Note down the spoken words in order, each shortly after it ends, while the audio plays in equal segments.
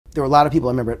there were a lot of people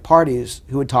I remember at parties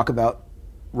who would talk about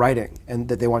writing and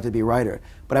that they wanted to be a writer.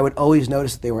 But I would always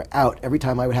notice that they were out. Every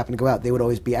time I would happen to go out, they would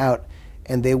always be out.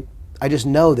 And I just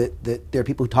know that there are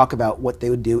people who talk about what they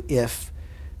would do if,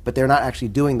 but they're not actually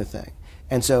doing the thing.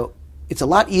 And so it's a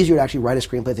lot easier to actually write a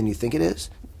screenplay than you think it is.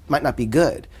 It might not be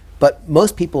good, but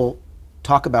most people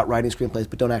talk about writing screenplays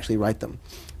but don't actually write them.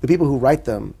 The people who write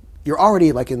them, you're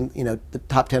already like in the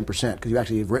top 10% because you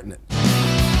actually have written it.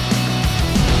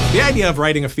 The idea of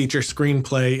writing a feature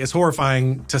screenplay is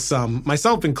horrifying to some,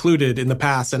 myself included in the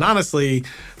past, and honestly,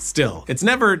 still. It's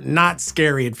never not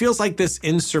scary. It feels like this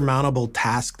insurmountable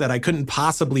task that I couldn't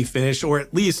possibly finish, or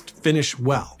at least finish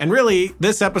well. And really,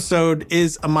 this episode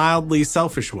is a mildly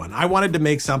selfish one. I wanted to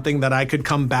make something that I could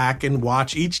come back and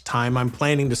watch each time I'm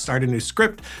planning to start a new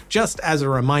script, just as a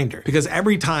reminder. Because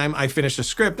every time I finish a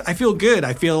script, I feel good.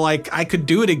 I feel like I could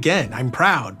do it again. I'm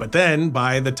proud. But then,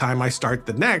 by the time I start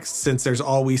the next, since there's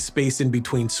always space in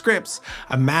between scripts,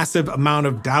 a massive amount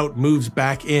of doubt moves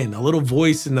back in. A little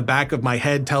voice in the back of my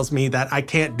head tells me that I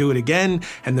can't do it again,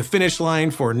 and the finish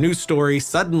line for a new story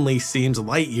suddenly seems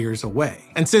light years away.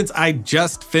 And since I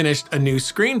just finished a new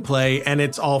screenplay and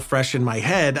it's all fresh in my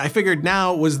head, I figured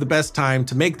now was the best time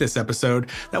to make this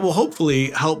episode that will hopefully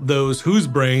help those whose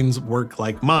brains work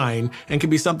like mine, and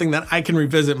can be something that I can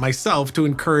revisit myself to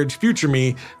encourage future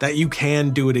me that you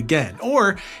can do it again.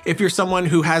 Or if you're someone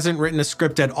who hasn't written a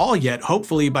script at all yet,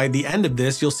 hopefully by the end of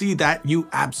this, you'll see that you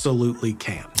absolutely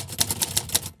can.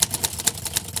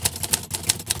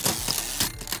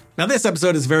 Now, this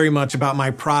episode is very much about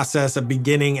my process of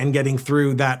beginning and getting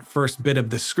through that first bit of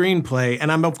the screenplay,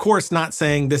 and I'm of course not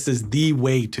saying this is the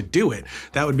way to do it.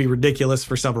 That would be ridiculous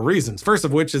for several reasons. First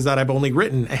of which is that I've only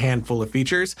written a handful of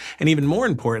features, and even more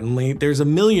importantly, there's a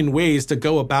million ways to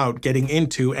go about getting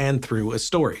into and through a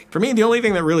story. For me, the only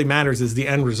thing that really matters is the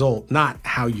end result, not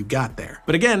how you got there.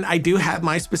 But again, I do have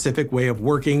my specific way of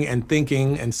working and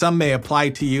thinking, and some may apply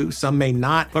to you, some may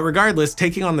not. But regardless,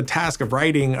 taking on the task of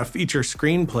writing a feature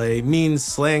screenplay means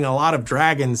slaying a lot of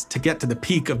dragons to get to the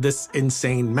peak of this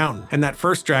insane mountain. And that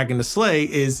first dragon to slay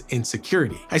is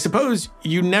insecurity. I suppose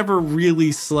you never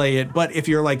really slay it, but if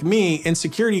you're like me,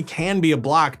 insecurity can be a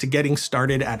block to getting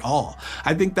started at all.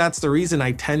 I think that's the reason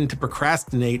I tend to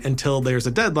procrastinate until there's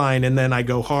a deadline and then I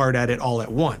go hard at it all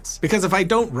at once. Because if I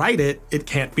don't write it, it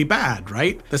can't be bad,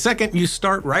 right? The second you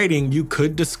start writing, you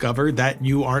could discover that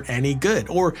you aren't any good.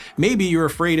 Or maybe you're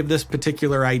afraid of this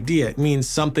particular idea. It means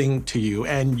something to you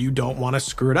and you don't want to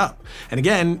screw it up. And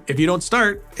again, if you don't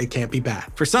start, it can't be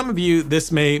bad. For some of you,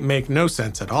 this may make no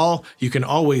sense at all. You can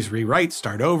always rewrite,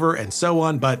 start over, and so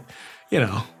on, but you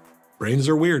know, brains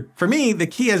are weird. For me, the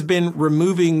key has been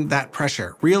removing that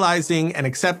pressure, realizing and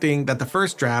accepting that the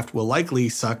first draft will likely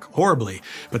suck horribly,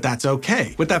 but that's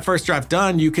okay. With that first draft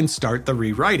done, you can start the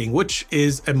rewriting, which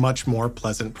is a much more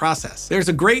pleasant process. There's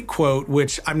a great quote,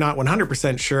 which I'm not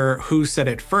 100% sure who said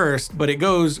it first, but it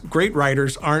goes, "Great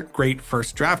writers aren't great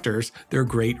first drafters, they're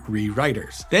great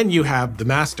rewriters." Then you have the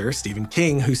master, Stephen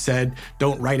King, who said,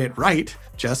 "Don't write it right,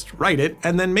 just write it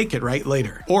and then make it right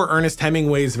later." Or Ernest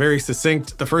Hemingway's very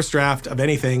succinct, "The first draft of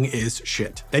anything is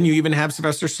shit." Then you even have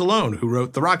Sylvester Stallone, who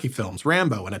wrote the Rocky films,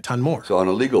 Rambo, and a ton more. So on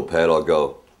a legal pad, I'll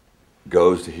go,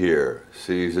 goes to here,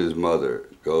 sees his mother,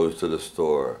 goes to the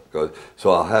store, goes.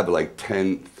 So I'll have like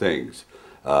 10 things,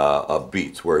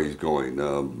 beats where he's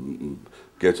going,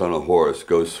 gets on a horse,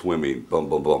 goes swimming, boom,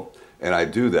 boom, boom. And I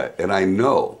do that. And I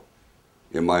know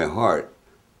in my heart,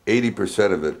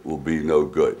 80% of it will be no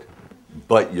good.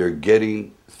 But you're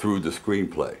getting through the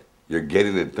screenplay. You're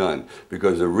getting it done,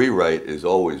 because a rewrite is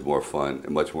always more fun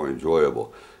and much more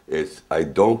enjoyable. I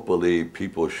don't believe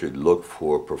people should look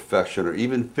for perfection or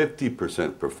even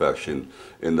 50% perfection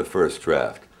in the first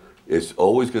draft. It's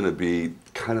always going to be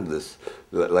kind of this,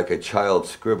 like a child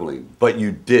scribbling, but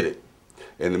you did it.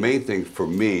 And the main thing for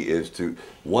me is to,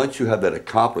 once you have that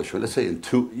accomplishment, let's say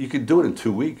you can do it in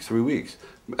 2 weeks, 3 weeks.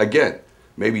 Again,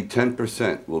 maybe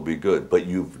 10% will be good, but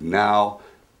you've now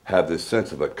have this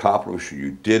sense of accomplishment.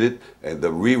 You did it, and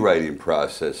the rewriting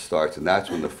process starts, and that's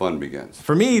when the fun begins.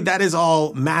 For me, that is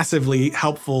all massively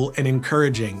helpful and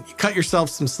encouraging. You cut yourself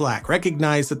some slack.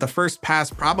 Recognize that the first pass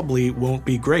probably won't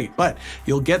be great, but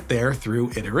you'll get there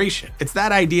through iteration. It's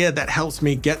that idea that helps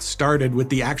me get started with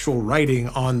the actual writing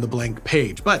on the blank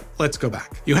page. But let's go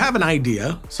back. You have an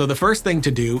idea, so the first thing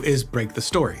to do is break the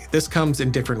story. This comes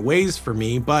in different ways for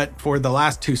me, but for the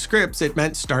last 2 scripts, it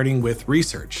meant starting with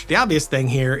research. The obvious thing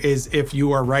here is if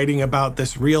you are writing about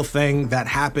this real thing that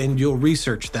happened, you'll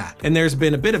research that. And there's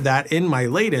been a bit of that in my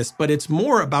latest, but it's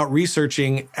more about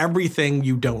researching everything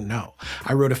you don't know.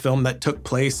 I wrote a film that took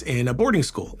place in a boarding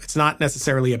school. It's not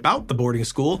necessarily about the boarding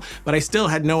school, but I still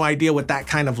had no idea what that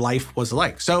kind of life was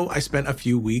like. So I spent a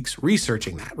few weeks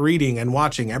researching that, reading and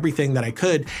watching everything that I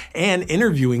could, and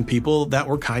interviewing people that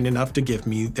were kind enough to give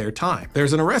me their time.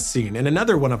 There's an arrest scene in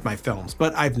another one of my films,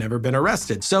 but I've never been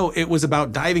arrested. So it was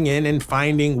about diving in and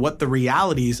finding what the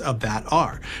realities of that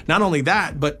are. Not only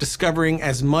that, but discovering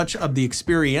as much of the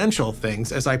experiential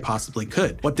things as I possibly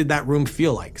could. What did that room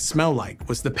feel like, smell like?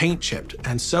 Was the paint chipped?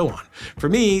 And so on. For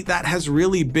me, that has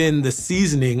really been the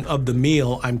seasoning of the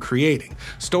meal I'm creating.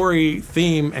 Story,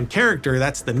 theme, and character,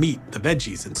 that's the meat, the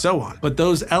veggies, and so on. But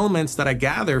those elements that I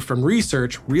gather from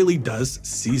research really does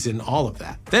season all of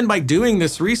that. Then by doing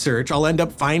this research, I'll end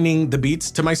up finding the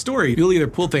beats to my story. You'll either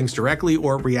pull things directly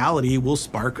or reality will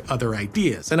spark other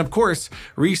ideas. And of course,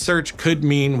 research could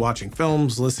mean watching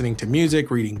films, listening to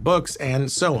music, reading books,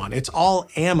 and so on. It's all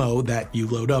ammo that you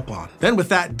load up on. Then with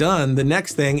that done, the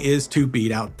next thing is to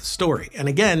beat out the story. And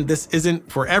again, this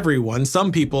isn't for everyone.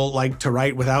 Some people like to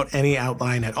write without any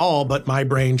outline at all, but my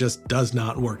brain just does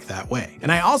not work that way.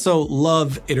 And I also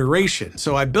love iteration,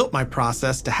 so I built my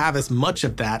process to have as much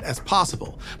of that as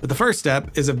possible. But the first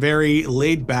step is a very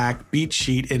laid-back beat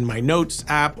sheet in my notes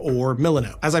app or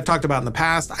Milanote. As I've talked about in the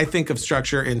past, I think of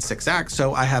structure in 6 acts,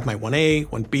 so I have my 1A,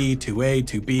 1B, 2A,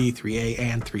 2B, 3A,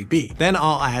 and 3B. Then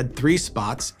I'll add 3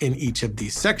 spots in each of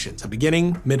these sections, a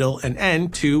beginning, middle, and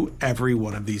end to every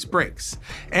one of these breaks.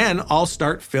 And I'll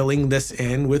start filling this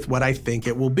in with what I think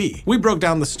it will be. We broke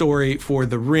down the story for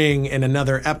The Ring in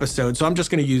another episode, so I'm just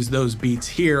going to use those beats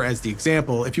here as the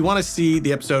example. If you want to see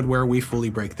the episode where we fully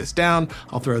break this down,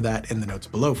 I'll throw that in the notes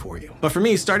below for you. But for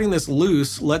me, starting this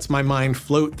loose lets my mind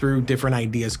float through different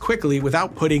ideas quickly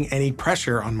without putting any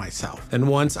pressure on myself. Then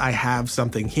once I have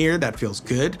something here that feels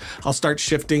good, I'll start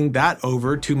shifting that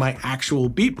over to my actual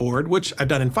beat board, which I've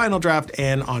done in Final Draft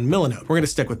and on Milanote. We're going to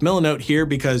stick with Milanote here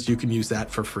because you can use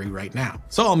that for free right now.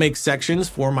 So I'll make sections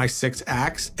for my 6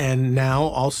 acts, and now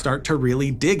I'll start to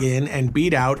really dig in and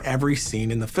beat out every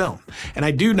scene in the film. And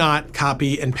I do not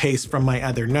copy and paste from my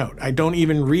other note. I don't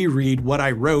even reread what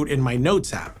I wrote in my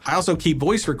notes app. I also keep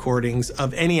voice recordings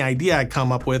of any idea I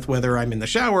come up with, whether I'm in the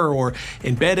shower or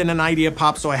in bed and an idea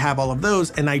pops, so I have all of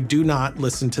those, and I do not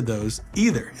listen to those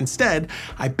either. Instead,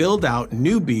 I build out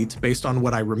new beats based on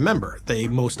what I remember. They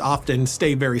most often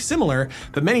stay very similar,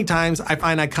 but many times I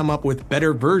find I come up with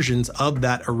better versions of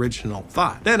that original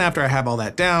thought. Then after I have all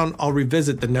that down, I'll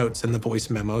revisit the notes and the voice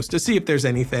memos to see if there's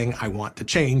anything I want to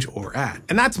change or add.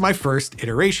 And that's my first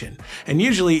iteration. And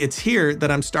usually it's here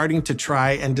that I'm starting to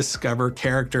try and discover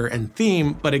character and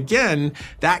theme, but again,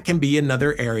 that can be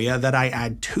another area that I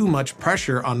add too much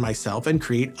pressure on myself and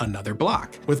create another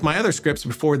block. With my other scripts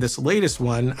before this latest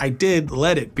one, I did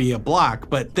let it be a block,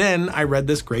 but then I read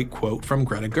this great quote from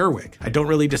Greta Gerwig. I don't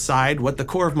really decide what the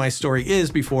core of my story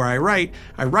is before I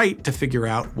write to figure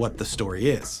out what the story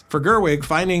is. For Gerwig,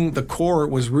 finding the core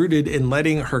was rooted in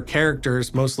letting her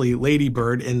characters, mostly Lady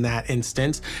Bird in that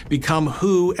instance, become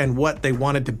who and what they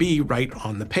wanted to be right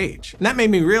on the page. And that made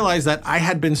me realize that I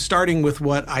had been starting with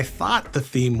what I thought the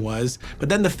theme was, but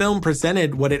then the film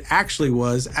presented what it actually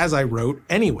was as I wrote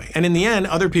anyway. And in the end,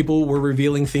 other people were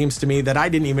revealing themes to me that I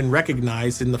didn't even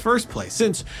recognize in the first place,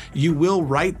 since you will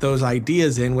write those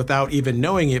ideas in without even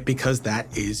knowing it because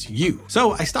that is you.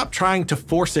 So I stopped trying to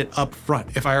force it up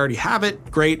front. If I already have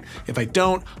it, great. If I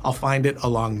don't, I'll find it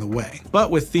along the way.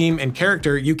 But with theme and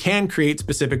character, you can create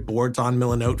specific boards on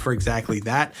Milanote for exactly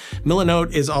that.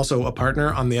 Milanote is also a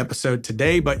partner on the episode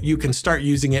today, but you can start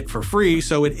using it for free,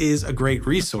 so it is a great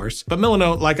resource. But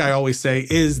Milanote, like I always say,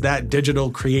 is that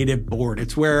digital creative board.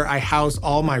 It's where I house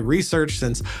all my research,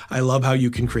 since I love how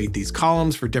you can create these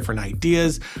columns for different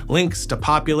ideas, links to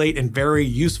populate in very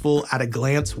useful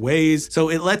at-a-glance ways. So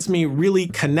it lets me really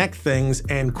connect things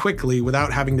and quickly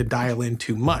without having to dial in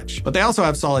too much. But they also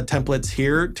have solid templates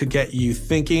here to get you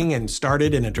thinking and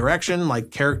started in a direction,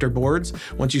 like character boards.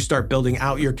 Once you start building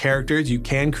out your characters, you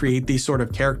can create these sort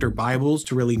of character bibles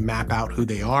to really map out who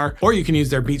they are. Or you can use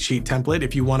their beat sheet template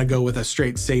if you want to go with a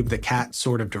straight save the cat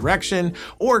sort of direction,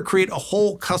 or create a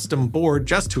whole custom board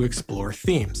just to explore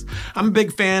themes. I'm a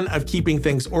big fan of keeping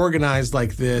things organized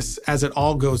like this. As it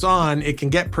all goes on, it can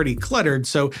get pretty cluttered,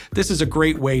 so this is a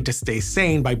great way to stay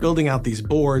sane by building out these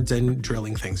boards and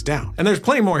drilling things down. And there's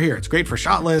plenty more here. It's great for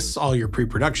shot lists, all your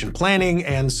pre-production planning,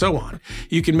 and so on.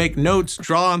 You can make notes,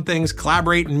 draw on things,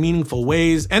 collaborate in meaningful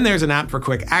ways, and there's an app for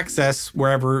quick access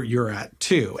wherever you're at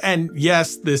too. And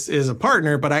yes, this is a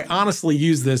partner, but I honestly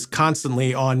use this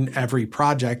constantly on every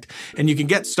project, and you can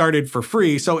get get started for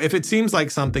free, so if it seems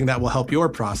like something that will help your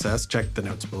process, check the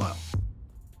notes below.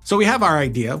 So we have our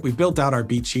idea, we've built out our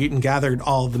beat sheet and gathered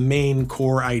all the main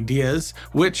core ideas,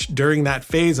 which during that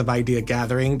phase of idea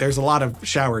gathering, there's a lot of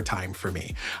shower time for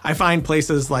me. I find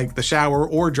places like the shower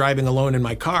or driving alone in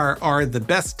my car are the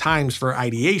best times for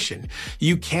ideation.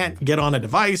 You can't get on a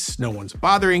device, no one's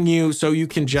bothering you, so you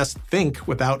can just think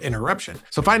without interruption.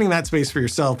 So finding that space for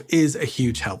yourself is a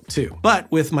huge help too. But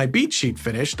with my beat sheet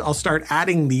finished, I'll start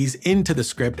adding these into the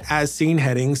script as scene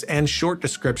headings and short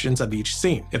descriptions of each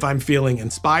scene. If I'm feeling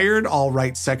inspired, I'll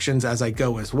write sections as I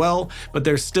go as well, but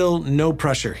there's still no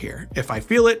pressure here. If I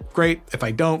feel it, great. If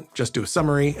I don't, just do a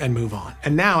summary and move on.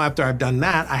 And now after I've done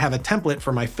that, I have a template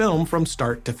for my film from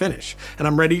start to finish. And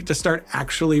I'm ready to start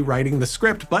actually writing the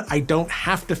script, but I don't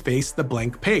have to face the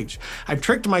blank page. I've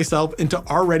tricked myself into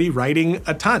already writing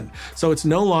a ton. So it's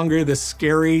no longer this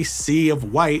scary sea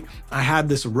of white. I have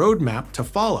this roadmap to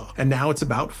follow. And now it's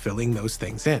about filling those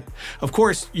things in. Of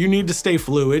course, you need to stay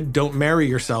fluid. Don't marry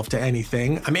yourself to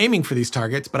anything. I'm aiming for these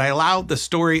targets, but I allow the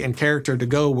story and character to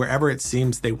go wherever it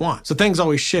seems they want. So things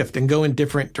always shift and go in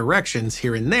different directions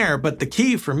here and there, but the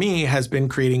key for me has been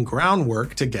creating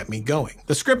groundwork to get me going.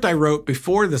 The script I wrote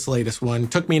before this latest one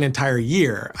took me an entire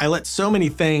year. I let so many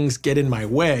things get in my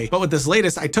way, but with this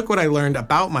latest, I took what I learned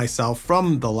about myself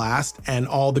from the last and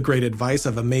all the great advice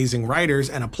of amazing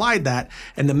writers and applied that,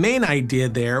 and the main idea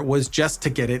there was just to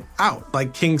get it out.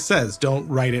 Like King says, don't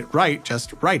write it right,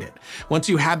 just write it. Once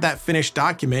you have that finished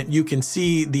document, you can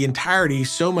see the entirety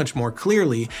so much more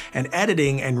clearly, and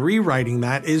editing and rewriting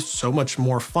that is so much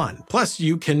more fun. Plus,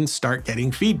 you can start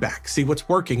getting feedback, see what's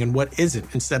working and what isn't,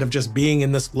 instead of just being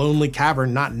in this lonely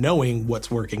cavern not knowing what's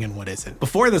working and what isn't.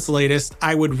 Before this latest,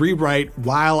 I would rewrite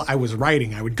while I was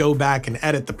writing. I would go back and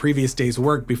edit the previous day's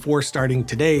work before starting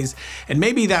today's, and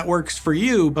maybe that works for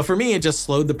you, but for me, it just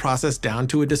slowed the process down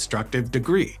to a destructive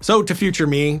degree. So to future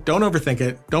me, don't overthink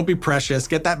it, don't be precious,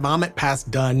 get that vomit pass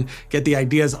done, get the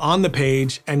ideas on the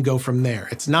page and go from there.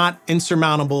 It's not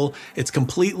insurmountable, it's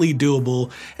completely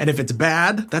doable, and if it's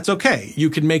bad, that's okay. You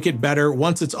can make it better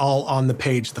once it's all on the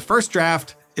page. The first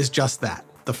draft is just that,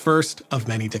 the first of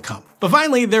many to come. But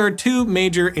finally, there are two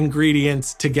major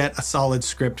ingredients to get a solid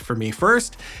script for me.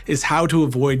 First is how to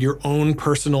avoid your own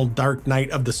personal dark night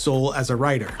of the soul as a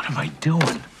writer. What am I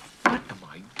doing? What am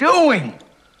I doing?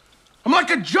 I'm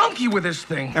like a junkie with this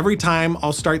thing. Every time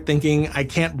I'll start thinking I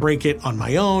can't break it on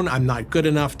my own, I'm not good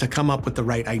enough to come up with the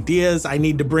right ideas, I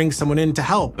need to bring someone in to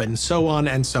help, and so on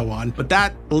and so on. But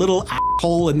that little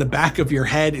hole in the back of your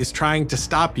head is trying to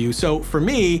stop you. So for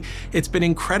me, it's been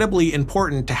incredibly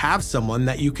important to have someone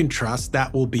that you can trust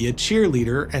that will be a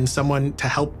cheerleader and someone to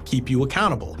help keep you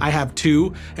accountable. I have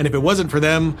two, and if it wasn't for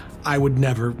them, I would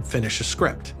never finish a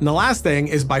script. And the last thing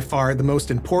is by far the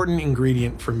most important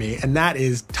ingredient for me, and that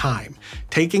is time.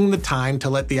 Taking the time to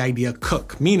let the idea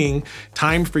cook, meaning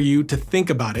time for you to think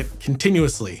about it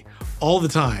continuously, all the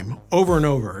time, over and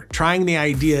over, trying the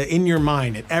idea in your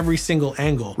mind at every single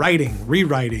angle, writing,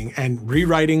 rewriting, and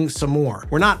rewriting some more.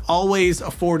 We're not always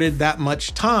afforded that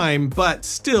much time, but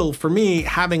still, for me,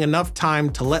 having enough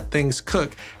time to let things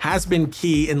cook has been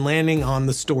key in landing on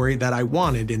the story that I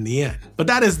wanted in the end. But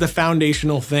that is the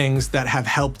foundational things that have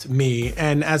helped me,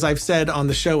 and as I've said on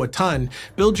the show a ton,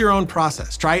 build your own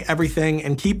process, try everything,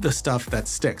 and keep the stuff that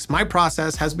sticks. My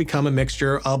process has become a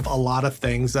mixture of a lot of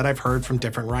things that I've heard from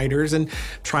different writers and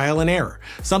trial and error,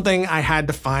 something I had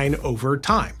to find over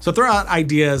time. So throw out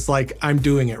ideas like I'm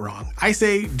doing it wrong. I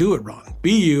say do it wrong.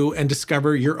 Be you and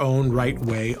discover your own right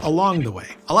way along the way.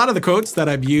 A lot of the quotes that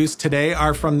I've used today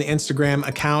are from the Instagram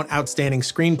account Outstanding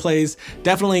Screenplays.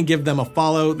 Definitely give them a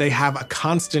follow. They have a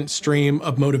constant stream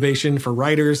of motivation for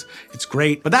writers. It's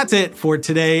great. But that's it for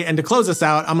today. And to close us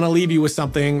out, I'm going to leave you with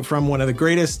something from one of the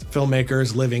greatest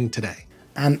filmmakers living today.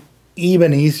 And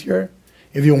even easier,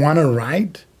 if you want to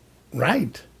write.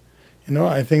 You know,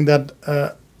 I think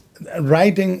that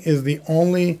writing is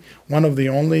one of the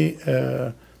only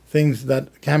things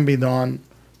that can be done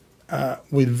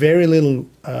with very little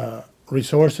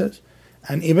resources.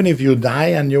 And even if you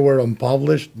die and you were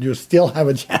unpublished, you still have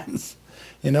a chance.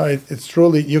 You know, it's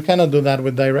truly, you cannot do that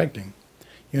with directing.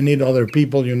 You need other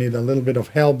people, you need a little bit of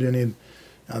help, you need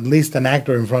at least an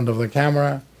actor in front of the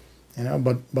camera, you know,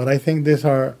 but I think these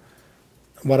are,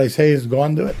 what I say is go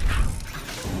and do it.